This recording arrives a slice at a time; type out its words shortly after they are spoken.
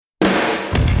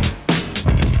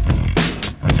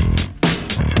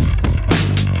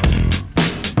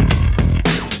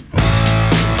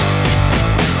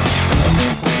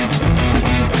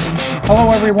Hello,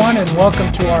 everyone, and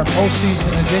welcome to our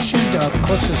postseason edition of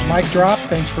Clissa's Mic Drop.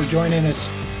 Thanks for joining us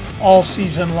all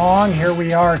season long. Here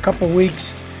we are a couple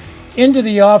weeks into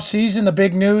the offseason. The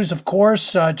big news, of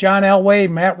course, John Elway,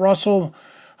 Matt Russell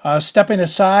stepping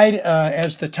aside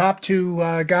as the top two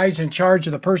guys in charge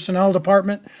of the personnel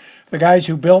department, the guys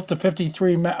who built the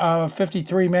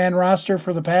 53-man roster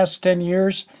for the past 10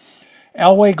 years.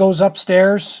 Elway goes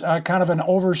upstairs, kind of an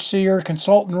overseer,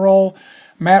 consultant role.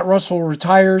 Matt Russell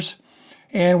retires.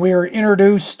 And we are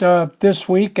introduced this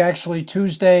week, actually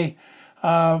Tuesday,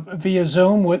 via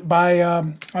Zoom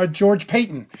by George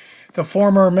Paton, the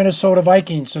former Minnesota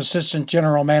Vikings assistant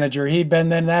general manager. He'd been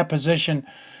in that position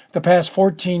the past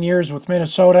 14 years with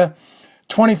Minnesota,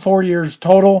 24 years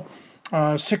total,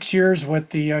 6 years with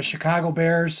the Chicago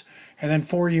Bears, and then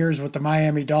 4 years with the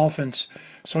Miami Dolphins.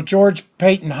 So George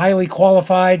Paton, highly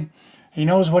qualified. He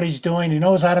knows what he's doing. He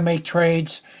knows how to make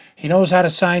trades. He knows how to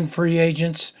sign free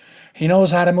agents. He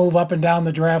knows how to move up and down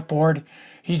the draft board.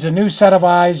 He's a new set of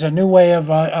eyes, a new way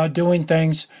of doing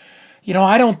things. You know,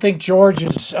 I don't think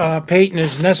Paton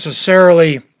is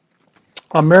necessarily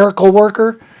a miracle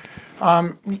worker,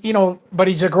 but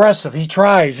he's aggressive. He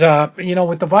tries.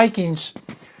 With the Vikings,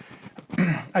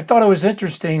 I thought it was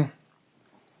interesting.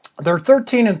 They're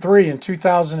 13-3 in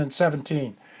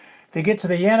 2017. They get to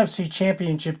the NFC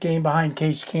Championship game behind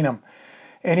Case Keenum.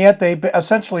 And yet they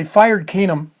essentially fired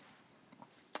Keenum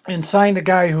and signed a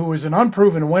guy who was an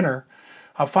unproven winner,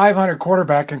 a .500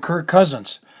 quarterback, in Kirk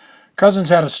Cousins. Cousins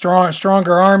had a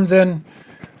stronger arm than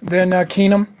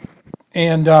Keenum,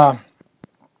 and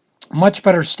much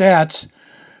better stats.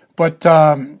 But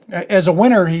as a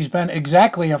winner, he's been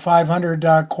exactly a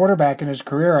 .500 quarterback in his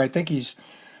career. I think he's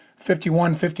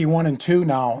 51-2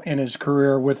 now in his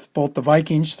career with both the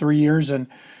Vikings 3 years and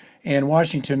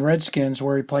Washington Redskins,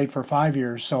 where he played for 5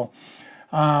 years. So.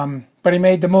 But he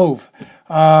made the move.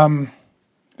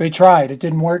 They tried. It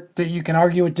didn't work. You can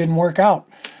argue it didn't work out.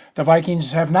 The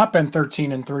Vikings have not been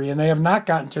 13-3, and they have not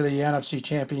gotten to the NFC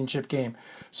Championship game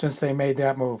since they made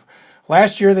that move.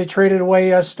 Last year, they traded away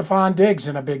Stephon Diggs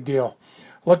in a big deal.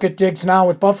 Look at Diggs now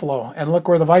with Buffalo, and look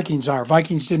where the Vikings are.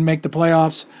 Vikings didn't make the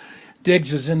playoffs.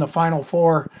 Diggs is in the Final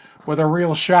Four with a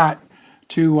real shot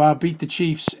to beat the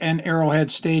Chiefs in Arrowhead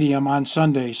Stadium on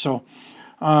Sunday. So,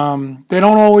 they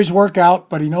don't always work out,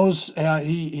 but he knows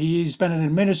he's been an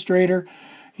administrator.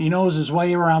 He knows his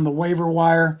way around the waiver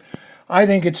wire. I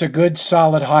think it's a good,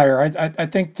 solid hire. I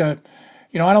think I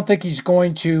don't think he's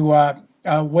going to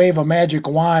wave a magic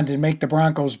wand and make the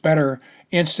Broncos better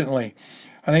instantly.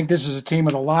 I think this is a team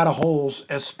with a lot of holes,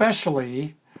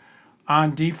 especially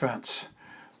on defense.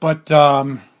 But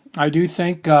I do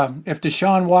think if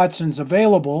Deshaun Watson's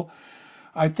available,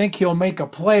 I think he'll make a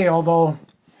play, although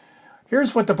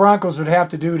here's what the Broncos would have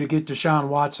to do to get Deshaun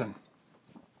Watson.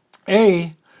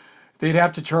 They'd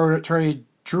have to trade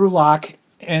Drew Lock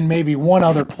and maybe one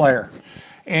other player.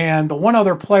 And the one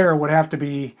other player would have to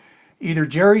be either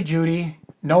Jerry Jeudy,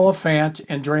 Noah Fant,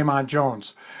 and Draymond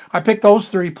Jones. I picked those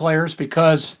three players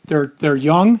because they're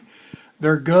young,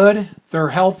 they're good,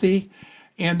 they're healthy,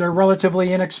 and they're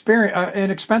relatively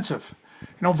inexpensive.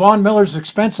 Von Miller's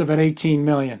expensive at $18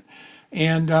 million.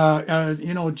 And,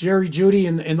 Jerry Jeudy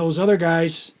and those other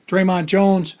guys, Draymond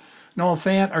Jones, Noah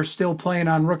Fant, are still playing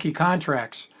on rookie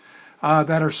contracts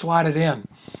that are slotted in.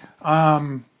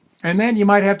 And then you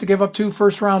might have to give up 2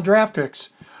 first-round draft picks.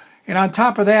 And on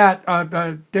top of that,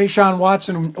 Deshaun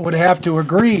Watson would have to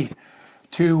agree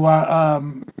to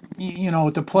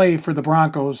play for the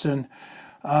Broncos. And,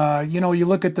 you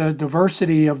look at the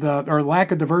diversity or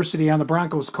lack of diversity on the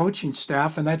Broncos coaching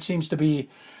staff, and that seems to be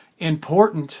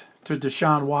important to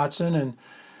Deshaun Watson,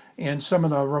 and some of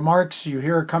the remarks you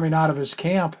hear coming out of his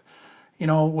camp, I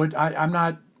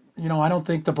don't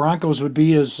think the Broncos would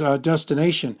be his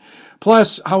destination.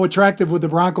 Plus, how attractive would the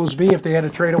Broncos be if they had to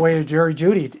trade away to Jerry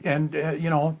Jeudy and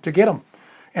to get him,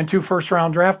 and 2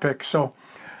 first-round draft picks? So,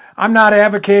 I'm not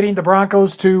advocating the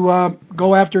Broncos to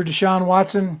go after Deshaun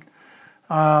Watson.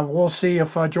 We'll see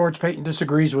if George Paton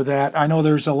disagrees with that. I know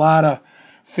there's a lot of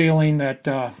feeling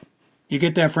that. You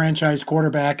get that franchise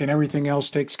quarterback and everything else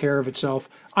takes care of itself.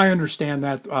 I understand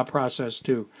that process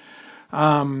too.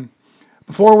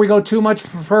 Before we go too much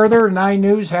further, 9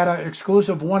 News had an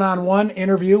exclusive one-on-one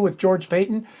interview with George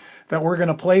Paton that we're going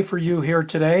to play for you here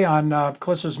today on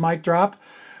Clissa's Mic Drop.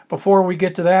 Before we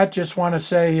get to that, just want to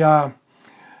say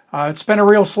it's been a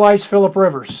real slice, Philip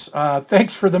Rivers.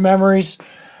 Thanks for the memories.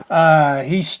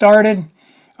 He started.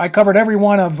 I covered every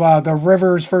one of the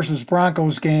Rivers versus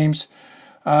Broncos games.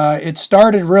 It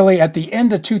started really at the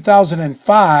end of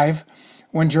 2005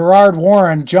 when Gerard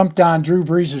Warren jumped on Drew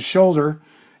Brees' shoulder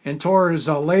and tore his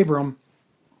labrum.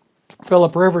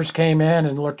 Philip Rivers came in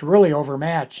and looked really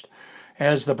overmatched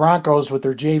as the Broncos with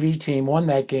their JV team won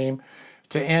that game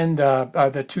to end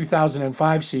the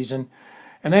 2005 season.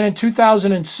 And then in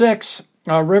 2006,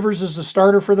 Rivers is the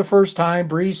starter for the first time.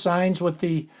 Brees signs with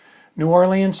the New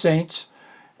Orleans Saints.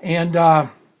 And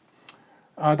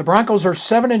the Broncos are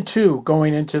 7-2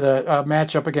 going into the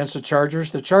matchup against the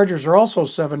Chargers. The Chargers are also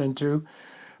 7-2,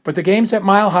 but the game's at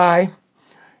Mile High,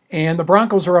 and the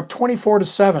Broncos are up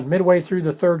 24-7 midway through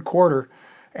the third quarter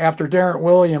after Darrent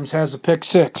Williams has a pick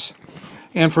six.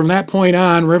 And from that point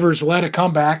on, Rivers led a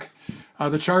comeback.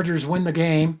 The Chargers win the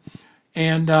game,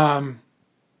 and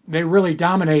they really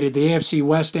dominated the AFC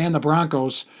West and the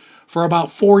Broncos for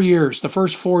about 4 years, the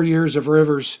first 4 years of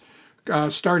Rivers'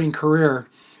 starting career.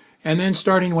 And then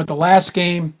starting with the last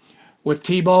game with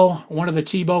Tebow, one of the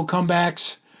Tebow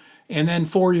comebacks, and then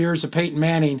 4 years of Peyton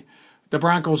Manning, the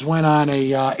Broncos went on a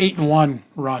 8-1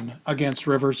 run against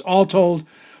Rivers. All told,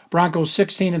 Broncos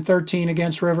 16-13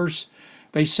 against Rivers.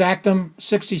 They sacked him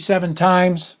 67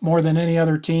 times, more than any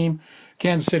other team.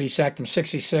 Kansas City sacked him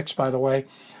 66, by the way.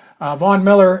 Von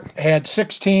Miller had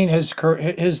 16.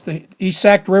 He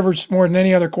sacked Rivers more than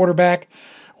any other quarterback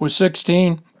with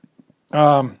 16.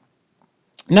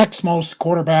 Next most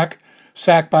quarterback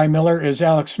sacked by Miller is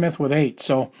Alex Smith with 8.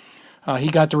 So he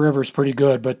got to Rivers pretty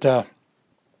good. But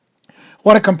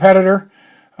what a competitor.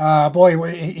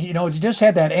 Boy, he just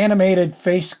had that animated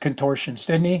face contortions,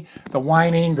 didn't he? The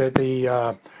whining,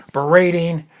 the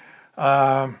berating.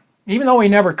 Even though he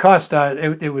never cussed,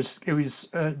 it was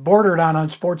bordered on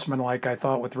unsportsmanlike, I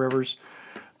thought, with Rivers.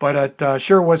 But it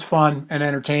sure was fun and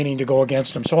entertaining to go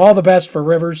against him. So all the best for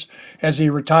Rivers as he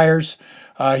retires.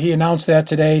 He announced that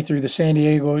today through the San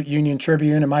Diego Union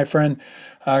Tribune and my friend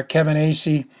Kevin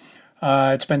Acee.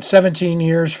 It's been 17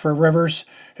 years for Rivers.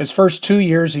 His first 2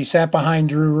 years, he sat behind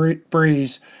Drew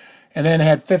Brees, and then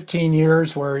had 15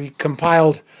 years where he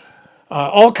compiled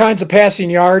all kinds of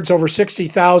passing yards, over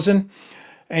 60,000.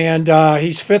 And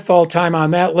he's fifth all-time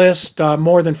on that list,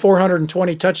 more than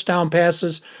 420 touchdown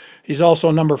passes. He's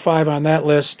also number 5 on that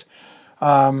list.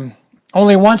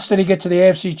 Only once did he get to the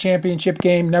AFC Championship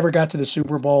game, never got to the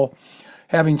Super Bowl.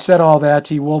 Having said all that,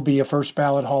 he will be a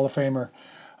first-ballot Hall of Famer,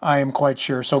 I am quite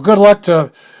sure. So good luck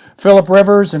to Philip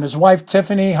Rivers and his wife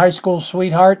Tiffany, high school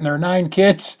sweetheart, and their 9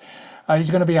 kids.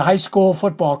 He's going to be a high school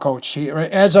football coach.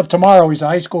 As of tomorrow, he's a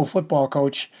high school football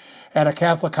coach at a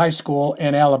Catholic high school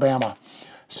in Alabama.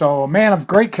 So a man of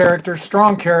great character,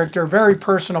 strong character, very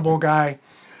personable guy,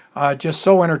 just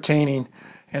so entertaining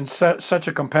and such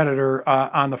a competitor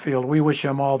on the field. We wish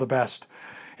him all the best.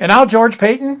 And now George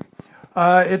Paton.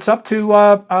 It's up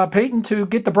to Paton to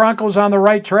get the Broncos on the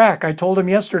right track. I told him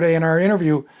yesterday in our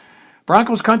interview,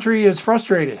 Broncos country is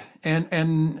frustrated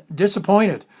and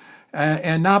disappointed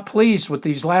and not pleased with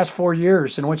these last 4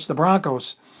 years in which the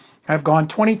Broncos have gone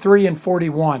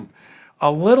 23-41,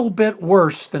 a little bit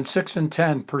worse than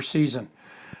 6-10 per season.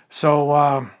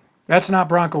 So that's not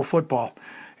Bronco football.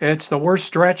 It's the worst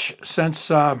stretch since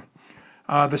the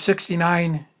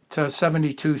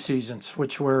 69-72 seasons,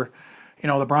 which were,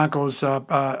 the Broncos,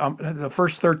 the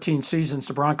first 13 seasons,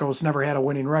 the Broncos never had a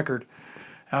winning record.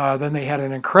 Then they had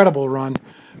an incredible run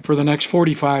for the next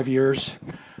 45 years,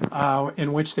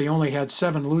 in which they only had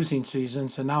 7 losing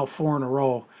seasons and now 4 in a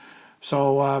row.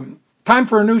 So time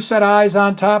for a new set of eyes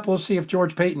on top. We'll see if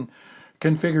George Paton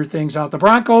can figure things out. The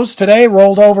Broncos today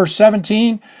rolled over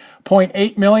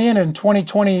 $17.8 million in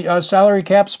 2020 salary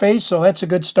cap space, so that's a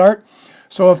good start.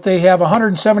 So if they have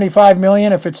 $175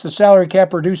 million, if it's the salary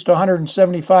cap reduced to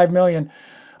 $175 million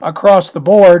across the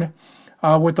board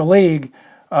with the league,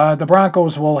 the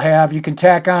Broncos will have, you can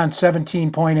tack on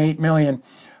 $17.8 million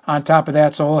on top of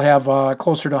that, so we'll have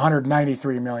closer to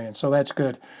 $193 million. So that's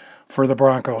good for the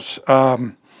Broncos.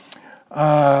 So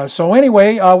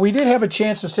anyway, we did have a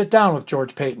chance to sit down with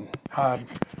George Paton.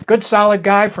 Good, solid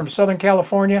guy from Southern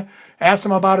California. Asked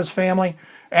him about his family.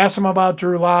 Asked him about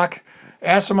Drew Lock.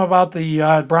 Asked him about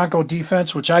the Bronco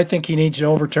defense, which I think he needs to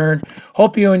overturn.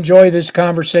 Hope you enjoy this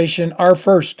conversation, our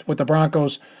first with the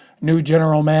Broncos' new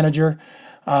general manager.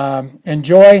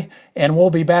 Enjoy, and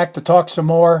we'll be back to talk some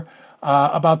more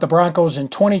about the Broncos in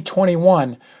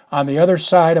 2021 on the other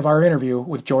side of our interview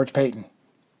with George Paton.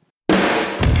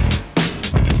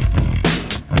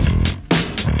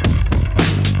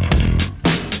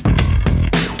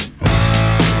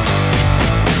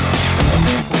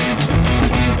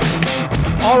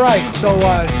 All right, so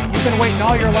you've been waiting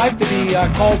all your life to be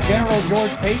called General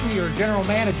George Paton, your general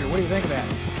manager. What do you think of that?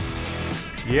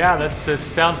 Yeah, it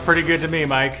sounds pretty good to me,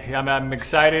 Mike. I'm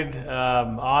excited,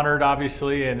 honored,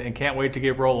 obviously, and can't wait to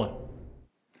get rolling.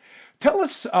 Tell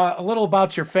us a little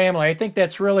about your family. I think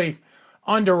that's really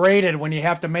underrated when you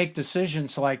have to make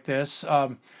decisions like this.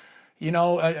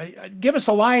 Give us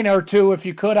a line or two, if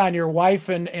you could, on your wife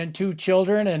and two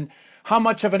children and how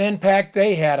much of an impact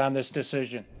they had on this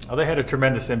decision. Oh, they had a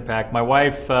tremendous impact. My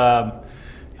wife,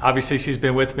 obviously, she's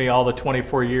been with me all the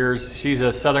 24 years. She's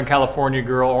a Southern California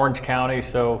girl, Orange County,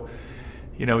 so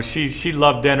she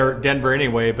loved Denver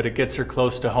anyway, but it gets her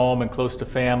close to home and close to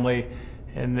family,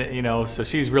 and so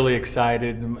she's really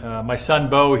excited. My son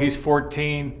Bo, he's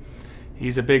 14.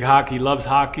 He's a big hockey. He loves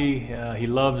hockey. He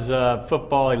loves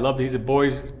football. He's a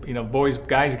boys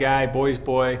guys guy, boys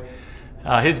boy.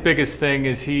 His biggest thing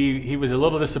is he was a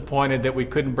little disappointed that we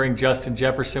couldn't bring Justin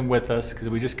Jefferson with us because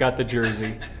we just got the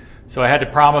jersey. So I had to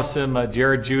promise him a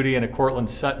Jared Judy and a Cortland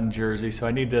Sutton jersey. So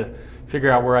I need to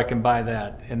figure out where I can buy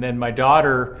that. And then my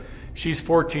daughter, she's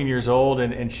 14 years old,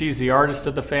 and she's the artist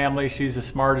of the family. She's the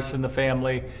smartest in the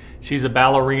family. She's a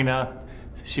ballerina.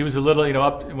 She was a little,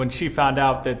 up when she found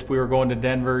out that we were going to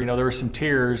Denver. There were some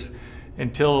tears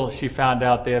until she found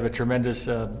out they have a tremendous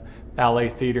ballet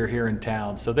theater here in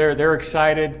town. So they're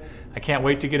excited. I can't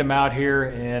wait to get them out here,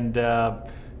 and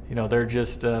they're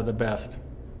just the best.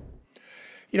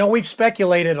 We've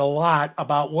speculated a lot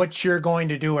about what you're going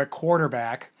to do at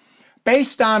quarterback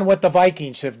based on what the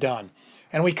Vikings have done.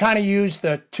 And we kind of used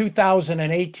the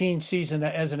 2018 season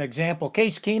as an example.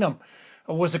 Case Keenum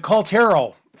was a cult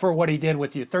hero for what he did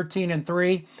with you,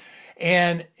 13-3.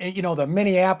 And, the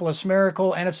Minneapolis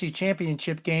Miracle NFC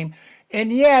Championship game.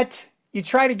 And yet, you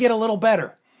try to get a little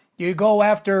better. You go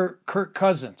after Kirk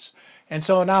Cousins. And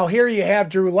so now here you have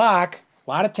Drew Lock, a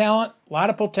lot of talent, a lot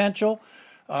of potential.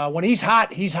 When he's hot,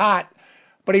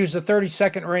 but he was the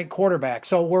 32nd ranked quarterback.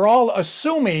 So we're all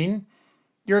assuming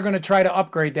you're going to try to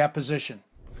upgrade that position.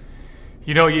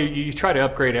 You try to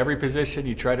upgrade every position.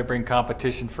 You try to bring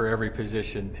competition for every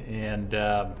position. And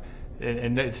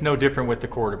it's no different with the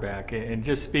quarterback. And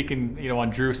just speaking, on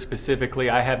Drew specifically,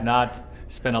 I have not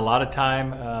spent a lot of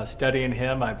time studying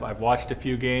him. I've watched a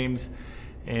few games.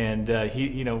 And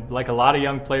he, like a lot of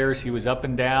young players, he was up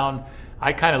and down.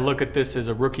 I kind of look at this as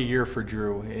a rookie year for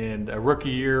Drew, and a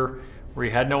rookie year where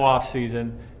he had no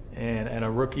offseason, and a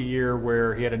rookie year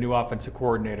where he had a new offensive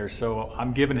coordinator. So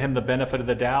I'm giving him the benefit of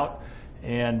the doubt,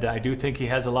 and I do think he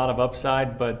has a lot of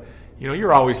upside. But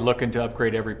you're always looking to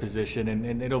upgrade every position,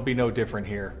 and it'll be no different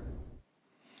here.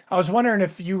 I was wondering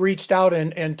if you reached out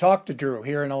and talked to Drew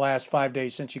here in the last 5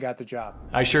 days since you got the job.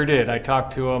 I sure did. I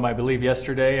talked to him, I believe,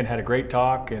 yesterday, and had a great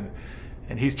talk, and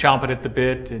he's chomping at the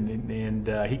bit, and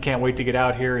he can't wait to get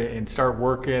out here and start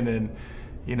working. And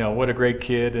what a great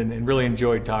kid, and really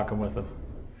enjoyed talking with him.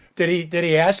 Did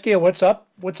he ask you what's up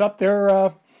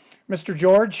there, Mr.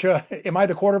 George? Am I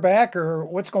the quarterback, or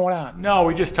what's going on? No,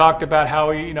 we just talked about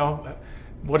how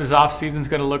what his off season's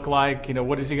going to look like.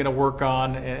 What is he going to work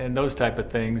on, and those type of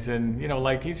things. And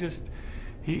he's just.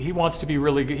 He wants to be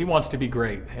really good. He wants to be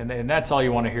great, and that's all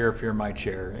you want to hear if you're in my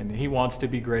chair. And he wants to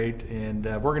be great, and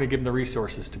we're going to give him the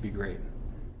resources to be great.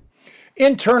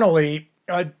 Internally,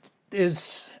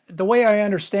 is the way I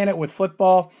understand it with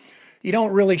football, you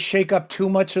don't really shake up too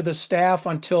much of the staff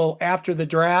until after the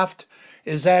draft.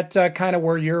 Is that kind of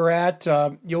where you're at?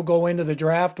 You'll go into the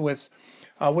draft with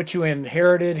what you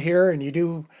inherited here, and you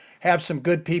do have some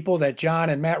good people that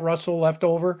John and Matt Russell left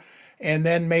over, and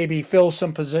then maybe fill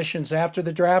some positions after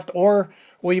the draft? Or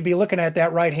will you be looking at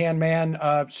that right-hand man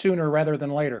sooner rather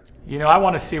than later? I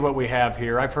want to see what we have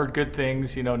here. I've heard good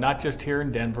things, not just here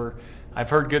in Denver. I've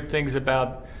heard good things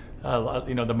about,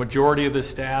 the majority of the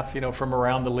staff, from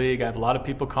around the league. I have a lot of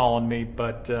people calling me,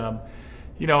 but,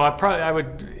 we're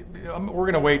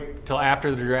going to wait till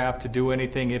after the draft to do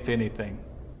anything, if anything.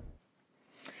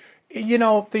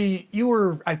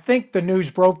 I think the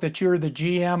news broke that you're the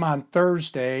GM on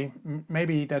Thursday.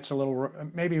 Maybe it was a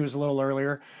little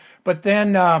earlier, but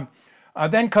then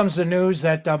comes the news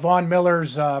that Von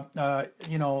Miller's,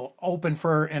 open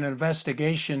for an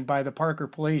investigation by the Parker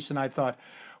Police. And I thought,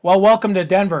 well, welcome to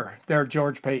Denver there,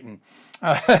 George Paton.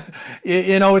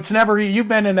 It's never, you've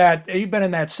been in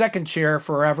that second chair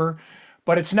forever,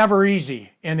 but it's never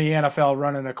easy in the NFL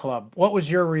running a club. What was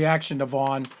your reaction to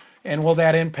Von? And will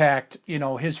that impact,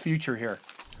 his future here?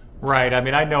 Right. I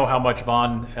mean, I know how much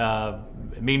Von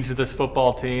means to this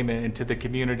football team and to the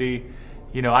community.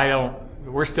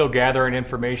 We're still gathering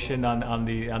information on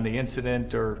the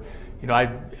incident, or,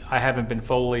 I haven't been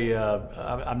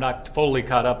I'm not fully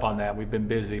caught up on that. We've been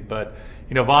busy, but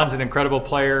Von's an incredible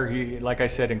player. He, like I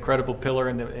said, incredible pillar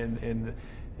in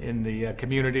the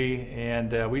community,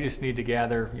 and we just need to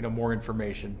gather more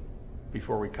information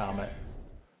before we comment.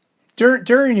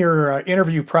 During your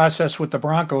interview process with the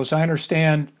Broncos, I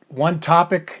understand one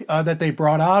topic that they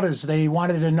brought out is they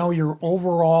wanted to know your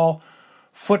overall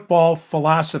football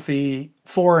philosophy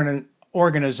for an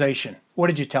organization? What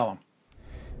did you tell him?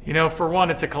 For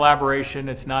one, it's a collaboration.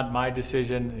 It's not my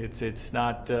decision. It's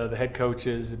not the head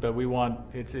coaches, but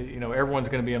everyone's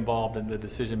going to be involved in the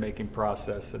decision-making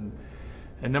process. And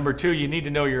number two, you need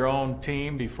to know your own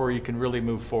team before you can really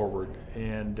move forward.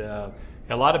 And a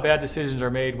lot of bad decisions are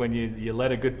made when you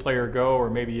let a good player go, or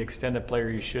maybe you extend a player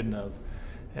you shouldn't have.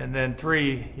 And then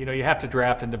three, you have to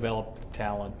draft and develop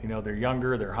talent. They're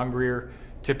younger, they're hungrier,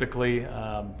 typically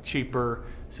cheaper.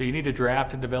 So you need to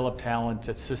draft and develop talent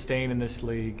that's sustained in this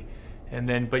league.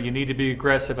 But you need to be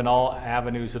aggressive in all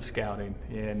avenues of scouting,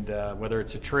 and whether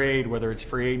it's a trade, whether it's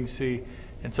free agency.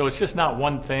 And so it's just not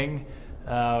one thing.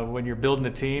 When you're building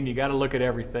a team, you got to look at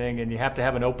everything, and you have to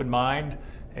have an open mind,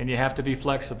 and you have to be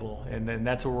flexible. And then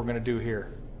that's what we're going to do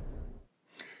here.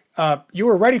 You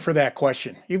were ready for that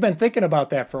question. You've been thinking about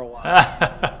that for a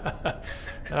while.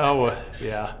 Oh,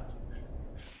 yeah.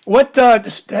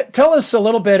 Just tell us a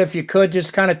little bit, if you could,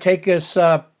 just kind of take us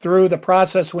through the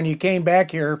process when you came back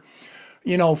here,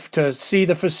 to see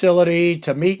the facility,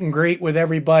 to meet and greet with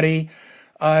everybody.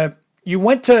 You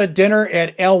went to dinner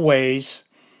at Elway's.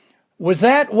 Was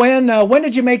that when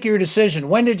did you make your decision?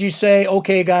 When did you say,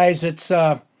 okay, guys,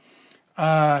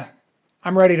 I'm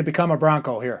ready to become a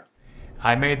Bronco here?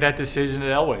 I made that decision at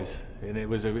Elway's, and it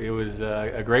was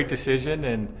a great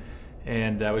decision,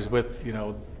 and I was with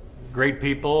great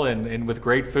people and with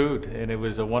great food, and it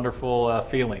was a wonderful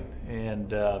feeling,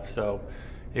 and so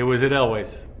it was at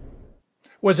Elway's.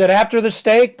 Was it after the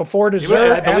steak, before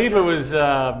dessert? I believe it was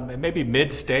maybe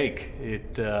mid-steak,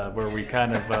 where we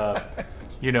kind of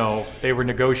they were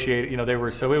negotiating. It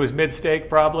was mid-steak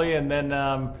probably, and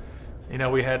then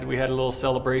we had a little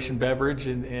celebration beverage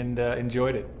and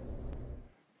enjoyed it.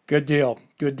 Good deal.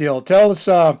 Good deal. Tell us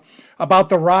about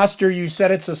the roster. You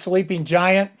said it's a sleeping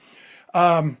giant.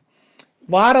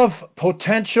 Lot of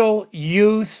potential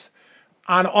youth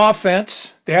on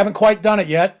offense. They haven't quite done it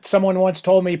yet. Someone once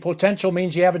told me potential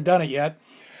means you haven't done it yet.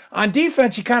 On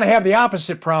defense, you kind of have the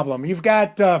opposite problem. You've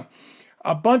got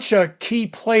a bunch of key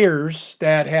players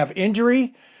that have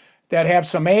injury, that have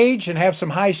some age, and have some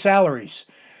high salaries.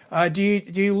 Do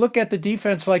you look at the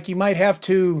defense like you might have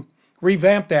to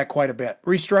revamp that quite a bit,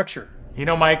 restructure?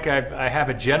 Mike, I have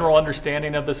a general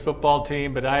understanding of this football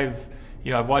team, but I've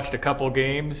watched a couple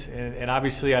games, and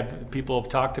obviously people have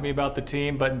talked to me about the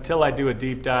team, but until I do a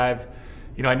deep dive,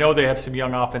 I know they have some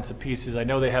young offensive pieces. I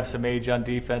know they have some age on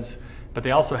defense, but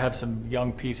they also have some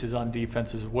young pieces on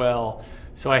defense as well.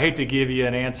 So I hate to give you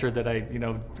an answer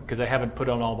that because I haven't put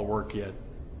on all the work yet.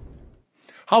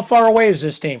 How far away is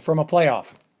this team from a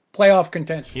playoff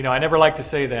contention? I never like to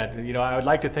say that. I would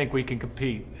like to think we can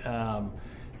compete,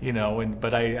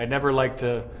 but I never like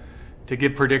to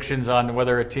give predictions on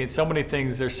whether a team. So many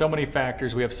things. There's so many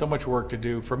factors. We have so much work to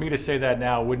do. For me to say that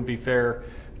now wouldn't be fair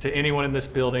to anyone in this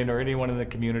building or anyone in the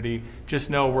community.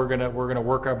 Just know we're gonna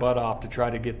work our butt off to try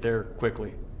to get there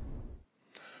quickly.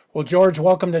 Well, George,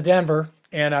 welcome to Denver,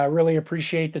 and I really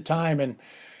appreciate the time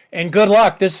and good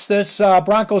luck. This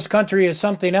Broncos country is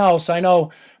something else. I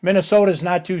know Minnesota's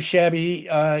not too shabby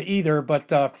either,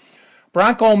 but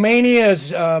Bronco Mania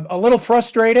is a little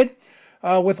frustrated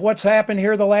with what's happened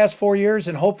here the last 4 years,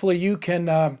 and hopefully you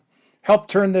can help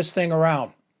turn this thing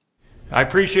around. I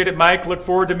appreciate it, Mike. Look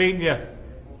forward to meeting you.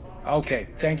 Okay,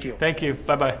 thank you. Thank you.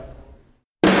 Bye-bye.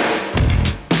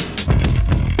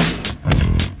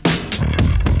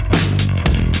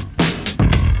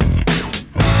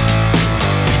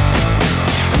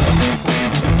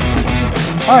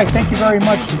 All right, thank you very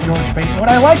much to George Paton. What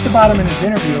I liked about him in his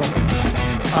interview,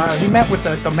 he met with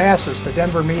the masses, the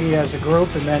Denver media as a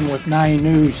group, and then with 9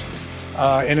 News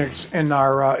in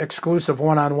our exclusive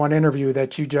one-on-one interview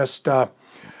that you just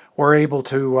were able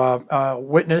to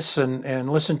witness and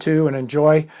listen to and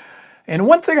enjoy. And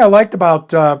one thing I liked about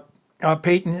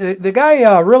Paton, the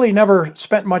guy really never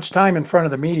spent much time in front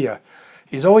of the media.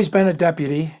 He's always been a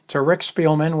deputy to Rick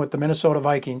Spielman with the Minnesota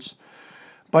Vikings.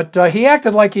 But he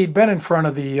acted like he'd been in front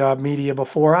of the media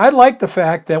before. I liked the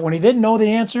fact that when he didn't know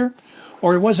the answer,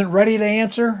 or he wasn't ready to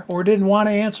answer, or didn't want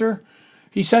to answer,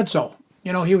 he said so.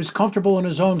 He was comfortable in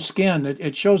his own skin.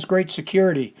 It shows great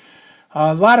security.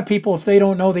 A lot of people, if they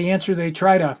don't know the answer, they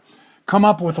try to come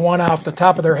up with one off the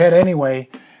top of their head anyway,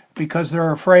 because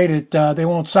they're afraid they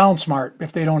won't sound smart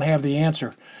if they don't have the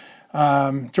answer.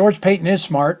 George Paton is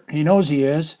smart. He knows he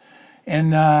is.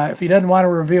 And if he doesn't want to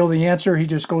reveal the answer, he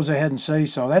just goes ahead and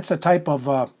says so. That's the type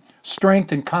of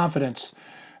strength and confidence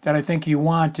that I think you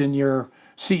want in your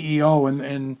CEO.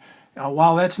 And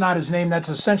while that's not his name, that's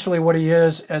essentially what he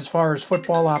is as far as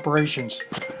football operations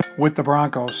with the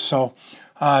Broncos. So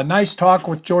nice talk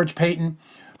with George Paton.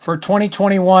 For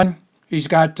 2021, He's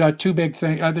got the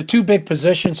two big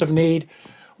positions of need.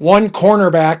 One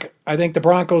cornerback. I think the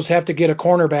Broncos have to get a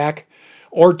cornerback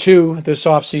or two this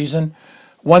offseason.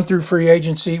 One through free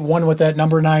agency, one with that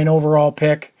number 9 overall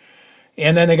pick.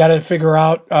 And then they got to figure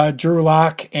out Drew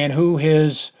Lock and who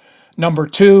his number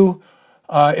 2.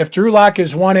 If Drew Lock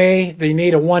is 1A, they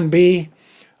need a 1B,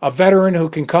 a veteran who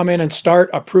can come in and start,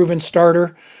 a proven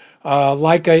starter,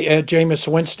 like a Jameis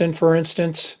Winston, for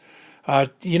instance.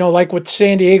 Like what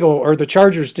San Diego or the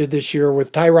Chargers did this year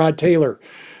with Tyrod Taylor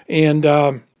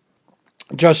and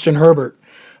Justin Herbert.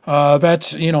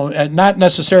 That's, not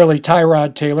necessarily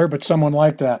Tyrod Taylor, but someone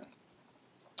like that.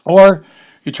 Or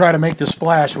you try to make the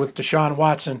splash with Deshaun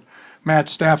Watson, Matt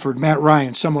Stafford, Matt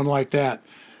Ryan, someone like that.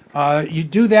 You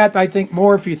do that, I think,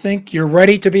 more if you think you're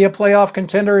ready to be a playoff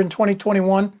contender in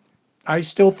 2021. I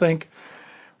still think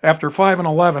after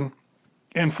 5-11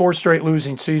 and 4 straight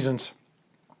losing seasons,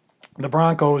 the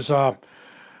Broncos are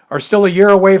still a year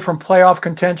away from playoff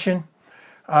contention.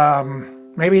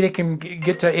 Maybe they can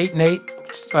get to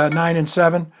 8-8,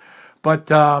 9-7,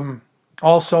 but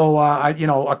also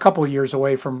a couple of years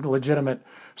away from legitimate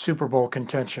Super Bowl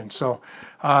contention. So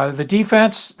the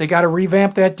defense, they got to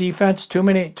revamp that defense. Too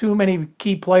many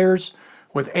key players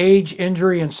with age,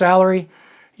 injury, and salary.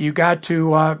 You got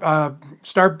to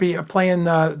start playing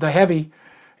the heavy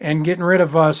and getting rid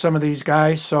of some of these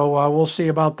guys. So we'll see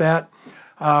about that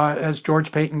as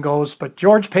George Paton goes. But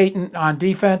George Paton on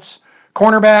defense,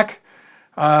 cornerback,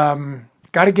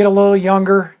 got to get a little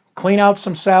younger, clean out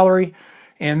some salary,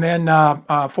 and then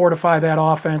fortify that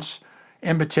offense,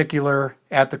 in particular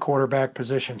at the quarterback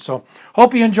position. So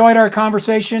hope you enjoyed our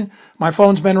conversation. My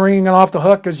phone's been ringing off the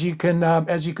hook, as you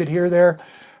could hear there.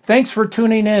 Thanks for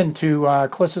tuning in to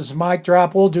Kliss's Mic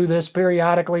Drop. We'll do this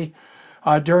periodically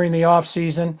during the off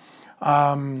season.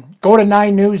 Go to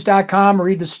 9news.com,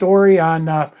 read the story on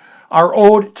our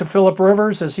ode to Philip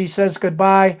Rivers as he says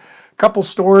goodbye. A couple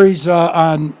stories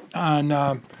on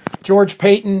George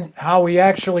Paton, how he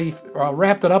actually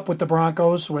wrapped it up with the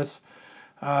Broncos with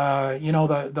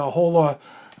the whole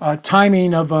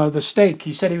timing of the steak.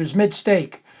 He said he was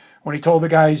mid-steak when he told the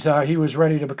guys he was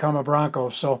ready to become a Bronco.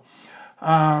 So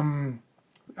go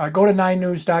to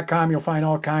 9news.com. You'll find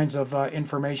all kinds of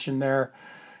information there.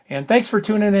 And thanks for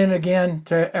tuning in again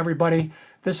to everybody.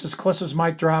 This is Kliss's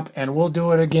Mic Drop, and we'll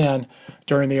do it again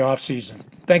during the off season.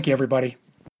 Thank you, everybody.